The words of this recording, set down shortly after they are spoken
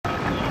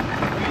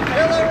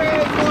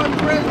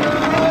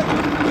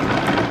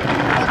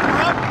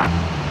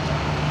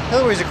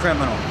Hillary's a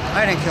criminal.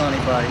 I didn't kill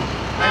anybody.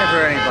 I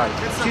never hurt anybody.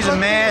 She's a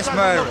mass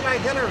murderer.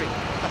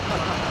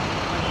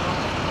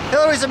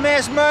 Hillary's a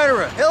mass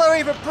murderer.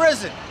 Hillary for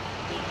prison.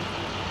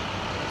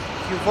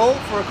 If you vote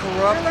for a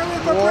corrupt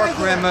war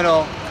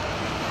criminal,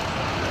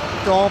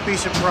 don't be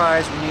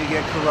surprised when you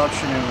get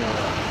corruption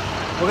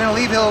everywhere. We're going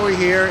to leave Hillary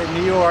here in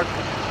New York.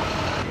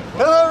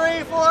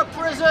 Hillary for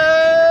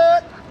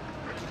prison!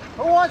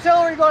 Who wants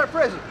Hillary to go to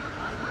prison?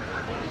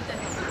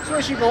 That's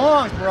where she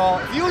belongs, bro.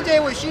 If you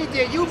did what she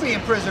did, you'd be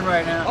in prison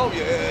right now. Oh,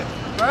 yeah.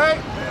 Right?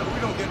 Yeah, we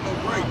don't get no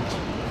break.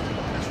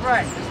 That's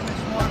right. This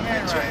makes more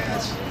man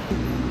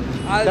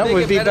right. That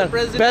would be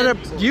better.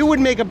 You would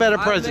make a better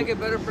president. I'd make a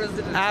better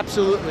president.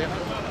 Absolutely.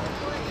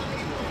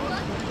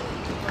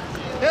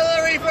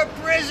 Hillary for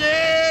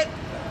prison!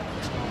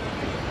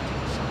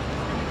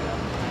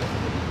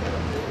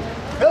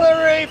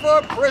 Hillary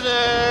for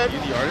prison! You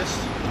the artist?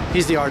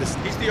 He's the artist.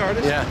 He's the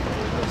artist? Yeah.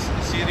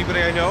 See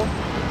anybody I know?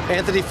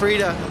 Anthony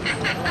Freda.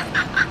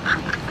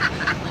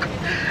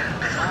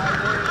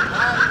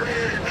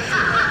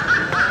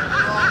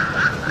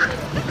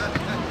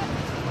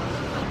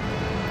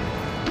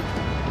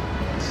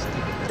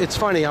 It's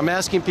funny, I'm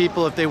asking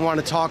people if they want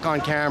to talk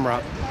on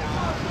camera,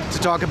 to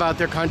talk about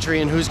their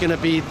country and who's going to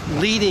be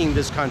leading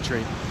this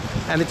country.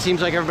 And it seems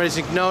like everybody's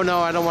like,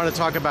 no, I don't want to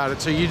talk about it.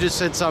 So you just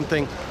said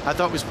something I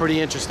thought was pretty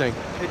interesting.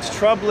 It's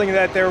troubling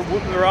that they're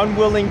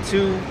unwilling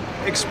to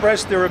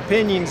express their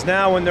opinions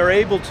now when they're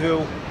able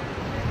to,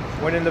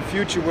 when in the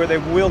future where they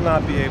will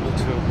not be able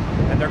to,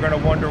 and they're going to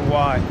wonder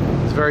why.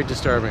 It's very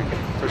disturbing,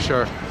 for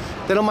sure.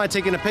 They don't mind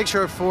taking a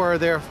picture for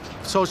their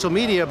social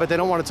media, but they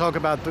don't want to talk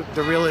about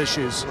the real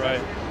issues.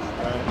 Right.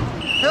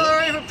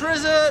 Hillary for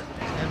prison!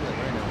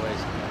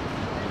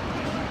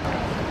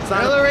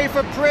 Hillary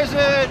for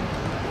prison!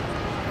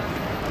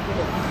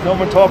 No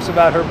one talks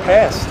about her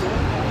past.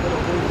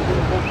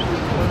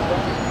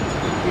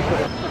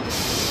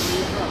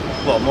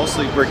 Well,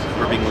 mostly we're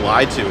being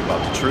lied to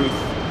about the truth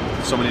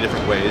in so many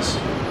different ways.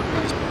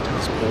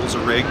 These polls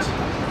are rigged.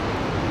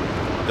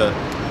 The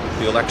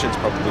election's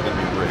probably going to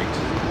be rigged.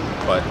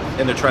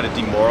 And they're trying to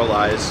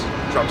demoralize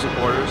Trump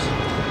supporters.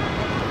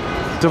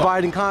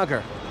 Divide and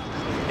conquer.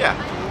 Yeah.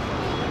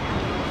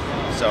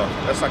 So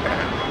that's not going to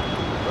happen.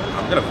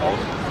 I'm going to vote.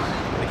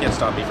 They can't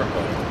stop me from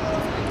voting.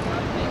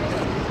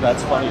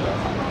 That's funny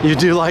though. You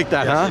do like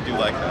that, yes, huh? I do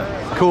like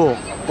that. Cool.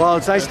 Well,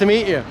 it's nice to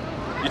meet you.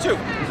 You too.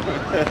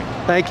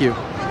 Thank you.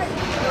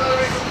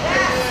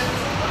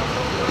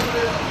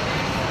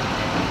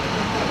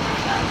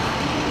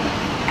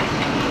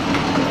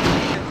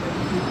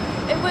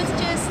 It was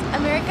just,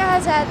 America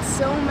has had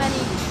so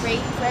many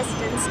great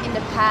presidents in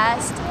the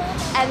past,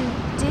 and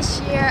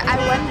this year I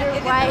wonder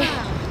why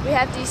we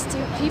have these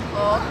two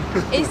people.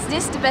 Is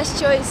this the best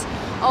choice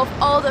of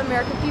all the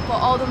American people,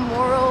 all the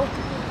moral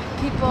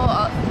people?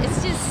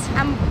 It's just,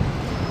 I'm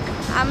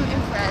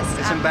impressed.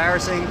 It's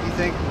embarrassing, you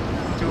think,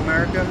 to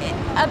America?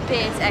 A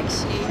bit,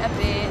 actually, a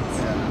bit.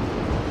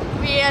 Yeah.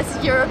 We as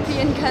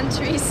European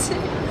countries,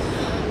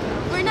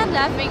 we're not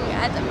laughing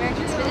at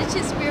Americans, but it's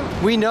just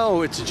we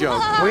know it's a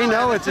joke. We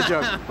know it's a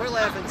joke. We're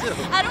laughing too.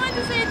 I don't want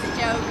to say it's a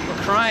joke.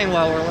 We're crying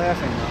while we're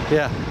laughing.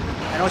 Yeah.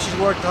 I know she's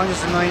worked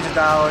hundreds of millions of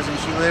dollars, and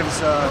she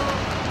lives,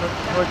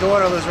 her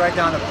daughter lives right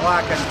down the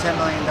block in a $10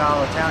 million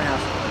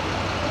townhouse.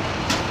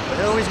 But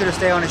Hillary's going to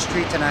stay on the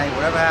street tonight.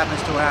 Whatever happens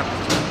to her,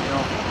 happens to her, you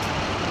know.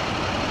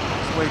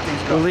 That's the way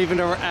things go. We're leaving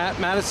her at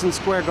Madison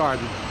Square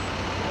Garden.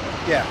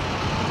 Yeah.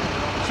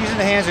 She's in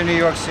the hands of New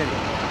York City.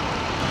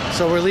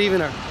 So we're leaving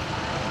her.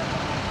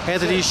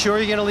 Anthony, you sure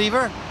you're going to leave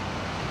her?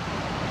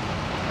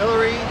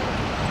 Hillary,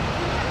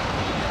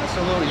 I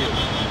salute you.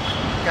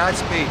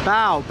 Godspeed.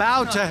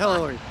 Bow to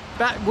Hillary.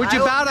 Would you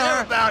bow to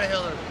her? Bow to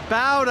Hillary.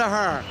 Bow to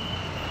her.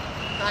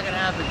 Not gonna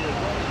happen, dude.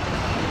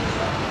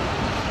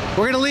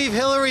 We're gonna leave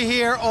Hillary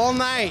here all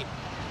night.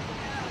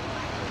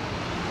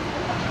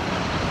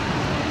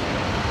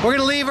 We're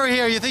gonna leave her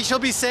here. You think she'll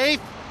be safe?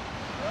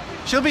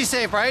 She'll be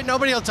safe, right?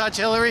 Nobody will touch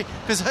Hillary,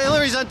 because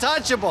Hillary's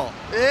untouchable.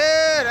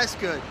 Yeah, that's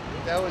good.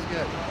 That was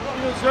good.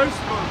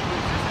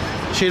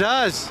 She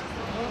does.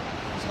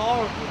 It's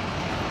horrible.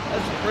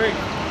 That's great.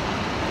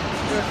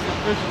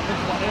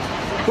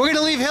 We're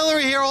gonna leave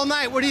Hillary here all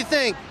night. What do you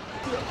think?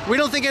 We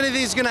don't think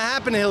anything's gonna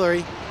happen to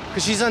Hillary,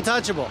 because she's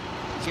untouchable.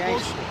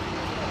 Gangster.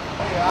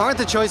 Aren't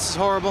the choices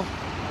horrible?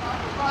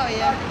 Oh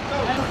yeah.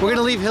 We're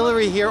gonna leave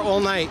Hillary here all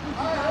night,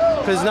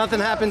 because nothing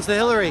happens to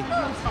Hillary.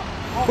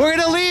 We're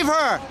gonna leave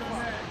her.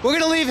 We're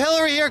gonna leave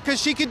Hillary here because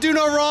she could do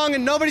no wrong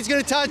and nobody's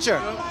gonna touch her.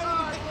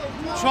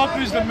 Trump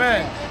is the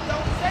man.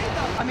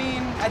 I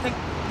mean, I think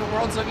the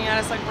world's looking at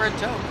us like we're a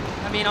joke.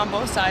 I mean, on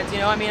both sides, you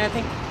know. I mean, I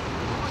think,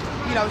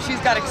 you know, she's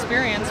got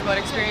experience, but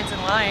experience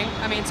in lying.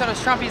 I mean, so does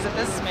Trump. He's a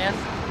businessman.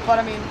 But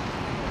I mean,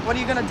 what are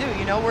you gonna do?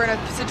 You know, we're in a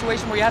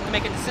situation where you have to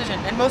make a decision.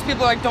 And most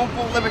people are like, don't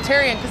vote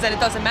Libertarian because then it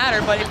doesn't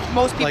matter. But if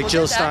most people like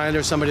Jill did that, Stein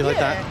or somebody like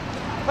that.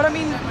 But I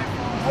mean,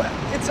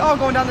 it's all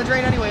going down the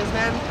drain anyways,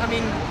 man. I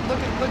mean, look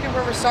at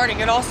where we're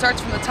starting. It all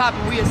starts from the top,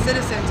 and we as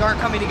citizens aren't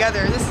coming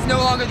together. This is no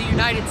longer the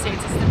United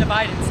States, it's the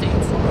divided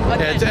states.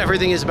 Yeah,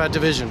 everything is about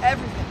division.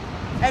 Everything.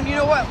 And you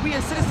know what? We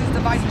as citizens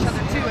divide each other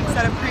too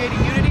instead of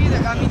creating unity.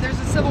 I mean, there's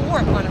a civil war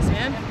upon us,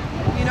 man.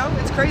 You know,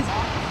 it's crazy.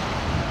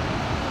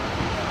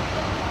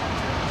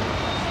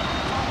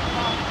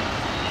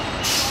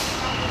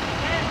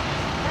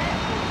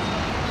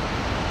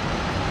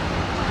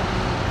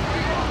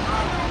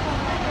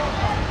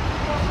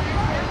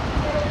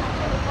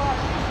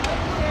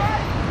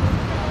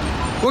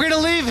 We're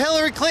gonna leave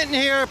Hillary Clinton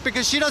here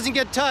because she doesn't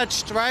get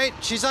touched, right?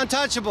 She's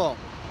untouchable.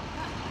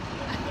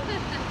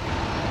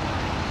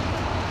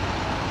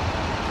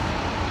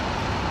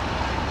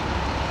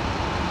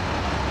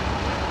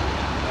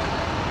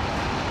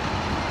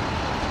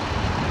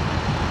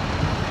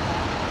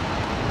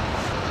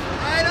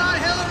 Right on,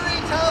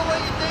 Hillary. Tell her what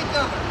you think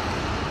of her.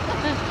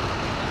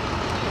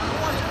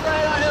 Who wants to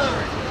ride on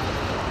Hillary?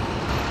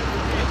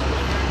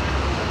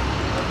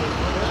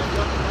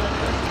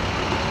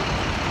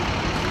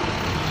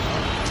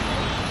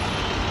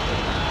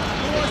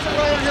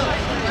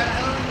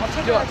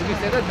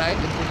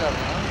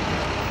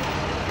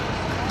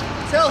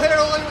 Tell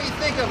Hillary what you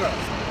think of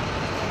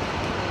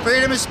her.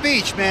 Freedom of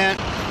speech, man.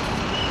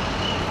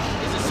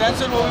 Is it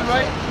censored what we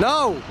write?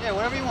 No. Yeah,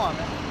 whatever you want,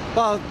 man.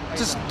 Well,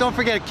 just don't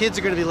forget, kids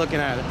are gonna be looking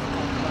at it.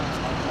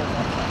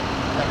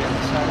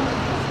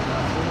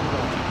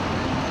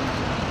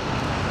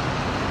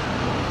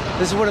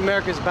 This is what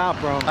America's about,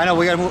 bro. I know,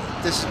 we gotta move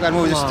this,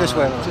 this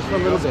way. Just for a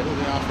little bit.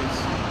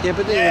 Yeah,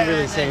 but they didn't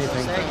really say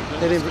anything.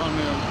 They didn't.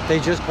 They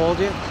just called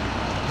you?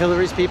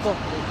 Hillary's people?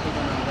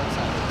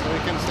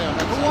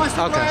 Who wants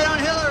to Okay. ride on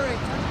Hillary?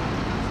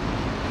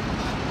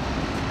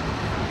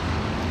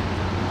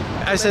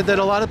 I said that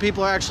a lot of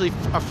people are actually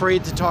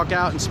afraid to talk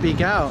out and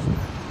speak out.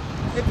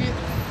 If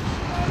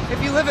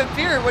you live in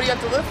fear, what do you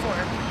have to live for?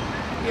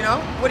 You know,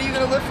 what are you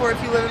going to live for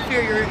if you live in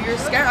fear? You're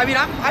scared. I mean,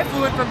 I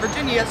flew in from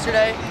Virginia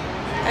yesterday,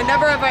 and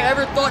never have I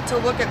ever thought to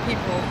look at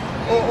people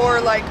or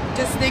like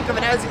just think of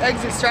an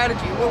exit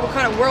strategy. What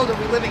kind of world are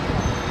we living in?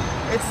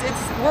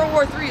 It's World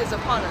War III is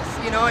upon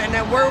us, you know, and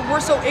we're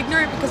so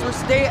ignorant because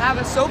they have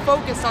us so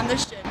focused on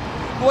this shit.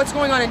 What's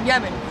going on in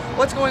Yemen?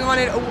 What's going on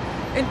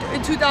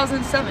in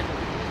 2007?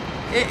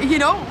 You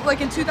know, like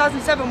in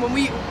 2007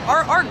 when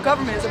our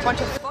government is a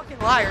bunch of fucking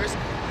liars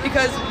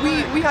because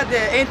we had the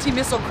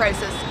anti-missile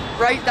crisis,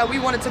 right? That we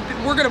wanted to,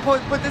 we're gonna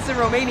put this in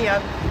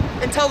Romania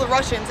and tell the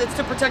Russians it's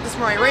to protect us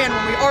from Iran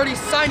when we already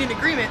signed an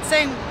agreement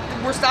saying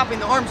we're stopping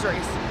the arms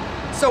race.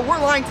 So we're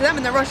lying to them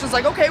and the Russians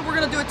like, okay, we're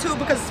gonna do it too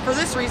because for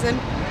this reason,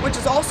 which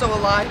is also a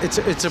lie. It's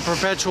a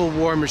perpetual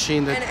war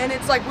machine that. And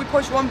it's like we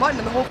push one button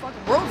and the whole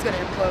fucking world's gonna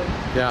implode.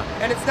 Yeah.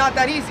 And it's not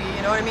that easy,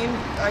 you know what I mean?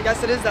 I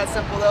guess it is that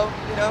simple though,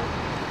 you know?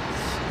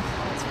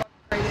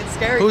 It's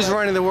scary. Who's though.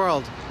 running the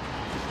world?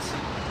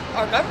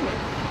 Our government.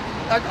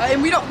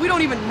 And we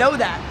don't even know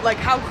that, like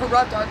how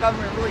corrupt our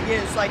government really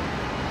is. Like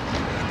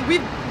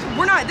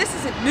we're not. This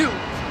isn't new.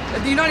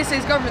 The United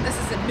States government. This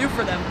isn't new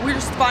for them. We're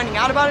just finding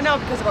out about it now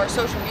because of our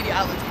social media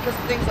outlets, because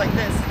of things like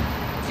this.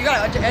 So you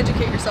gotta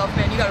educate yourself,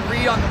 man. You gotta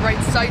read on the right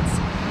sites.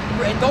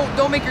 And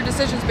don't make your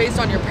decisions based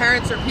on your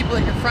parents or people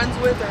that you're friends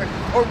with,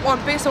 or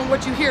based on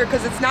what you hear,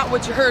 because it's not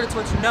what you heard, it's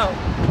what you know.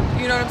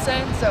 You know what I'm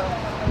saying? So.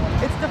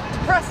 It's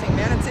depressing,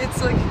 man.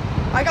 It's like,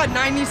 I got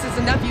 9 nieces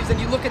and nephews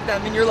and you look at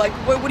them and you're like,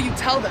 what do you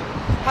tell them?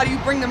 How do you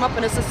bring them up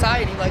in a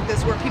society like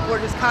this where people are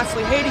just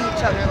constantly hating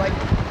each other? Like,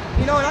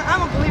 you know, and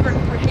I'm a believer in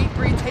hate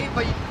breeds hate,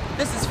 but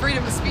this is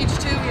freedom of speech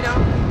too, you know?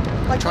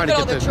 Like, Trying to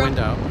get the wind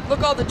out.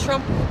 Look all the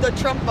Trump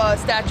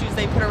statues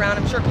they put around.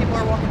 I'm sure people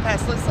are walking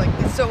past this like,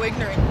 it's so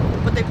ignorant,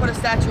 but they put a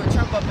statue of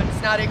Trump up and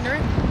it's not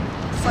ignorant.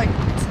 It's like,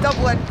 it's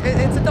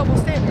a double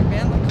standard,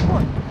 man. Like, come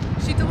on.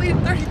 She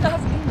deleted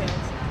 30,000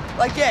 emails.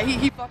 Like, yeah,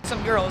 he fucked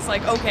some girls.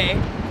 Like,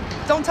 okay,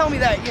 don't tell me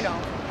that, you know.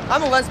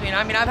 I'm a lesbian.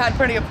 I mean, I've had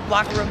plenty of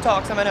locker room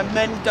talks. I'm in a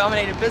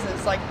men-dominated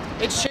business. Like,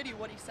 it's shitty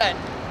what he said.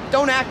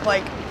 Don't act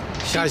like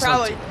she Guys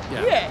probably...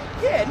 don't,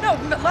 Yeah, no,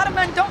 a lot of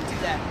men don't do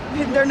that.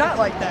 They're not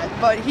like that.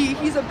 But he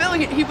was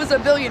a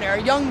billionaire,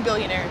 a young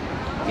billionaire.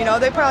 You know,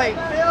 they probably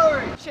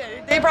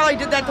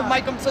did that to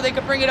Mike him so they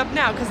could bring it up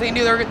now because they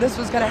knew this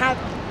was going to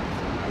happen.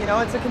 You know,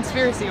 it's a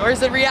conspiracy. Or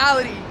is it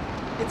reality?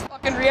 It's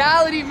fucking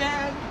reality,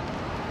 man.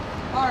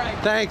 All right.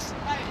 Thanks.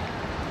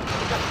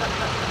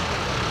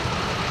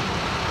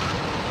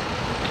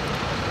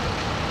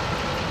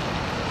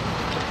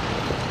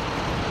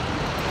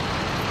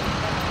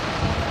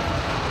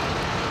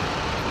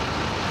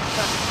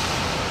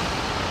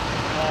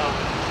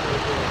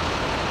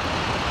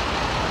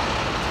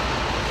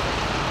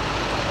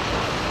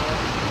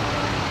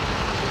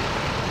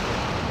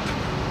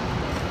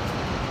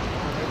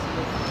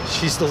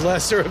 She's the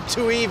lesser of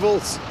two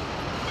evils.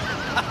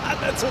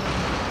 That's what.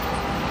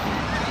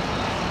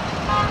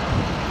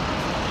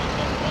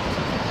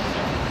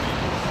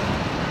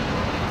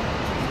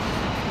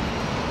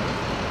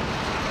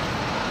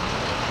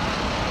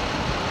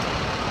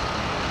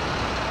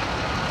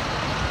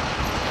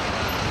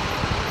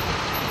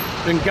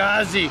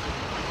 Benghazi.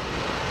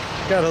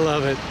 Gotta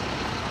love it.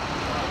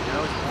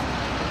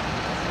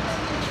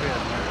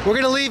 We're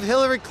gonna leave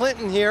Hillary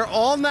Clinton here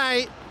all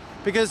night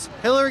because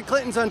Hillary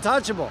Clinton's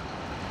untouchable.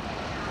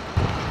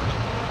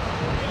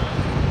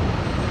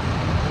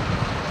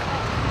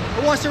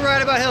 Who wants to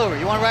write about Hillary?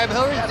 You want to write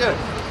about Hillary? Do it.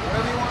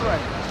 Whatever you want to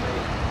write.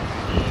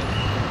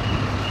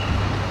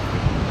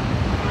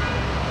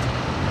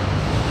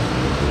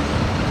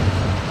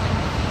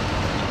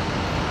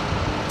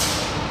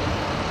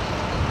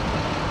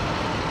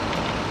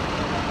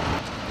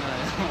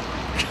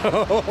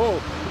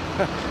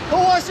 Who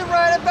wants to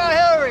write about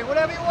Hillary?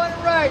 Whatever you want to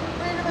write.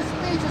 Freedom of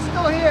speech is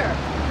still here.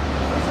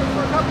 This is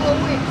for a couple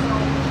of weeks, so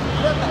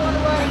whatever you want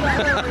to write about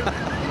Hillary,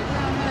 get it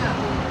down now.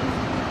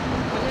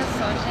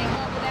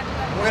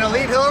 We're going to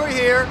leave Hillary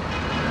here.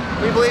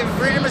 We believe in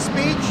freedom of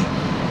speech.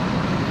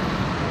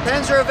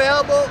 Pens are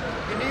available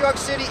in New York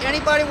City.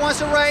 Anybody wants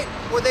to write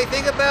what they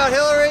think about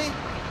Hillary,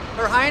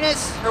 Her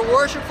Highness, Her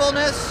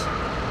Worshipfulness,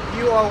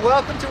 you are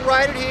welcome to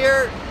write it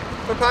here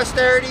for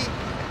posterity.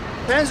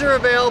 Pens are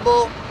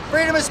available.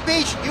 Freedom of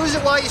speech, use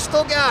it while you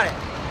still got it.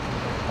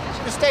 She's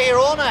gonna stay here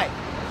all night.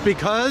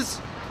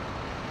 Because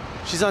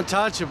she's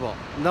untouchable.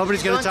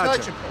 Nobody's gonna touch her.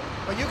 She's untouchable,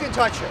 but you can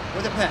touch her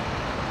with a pen.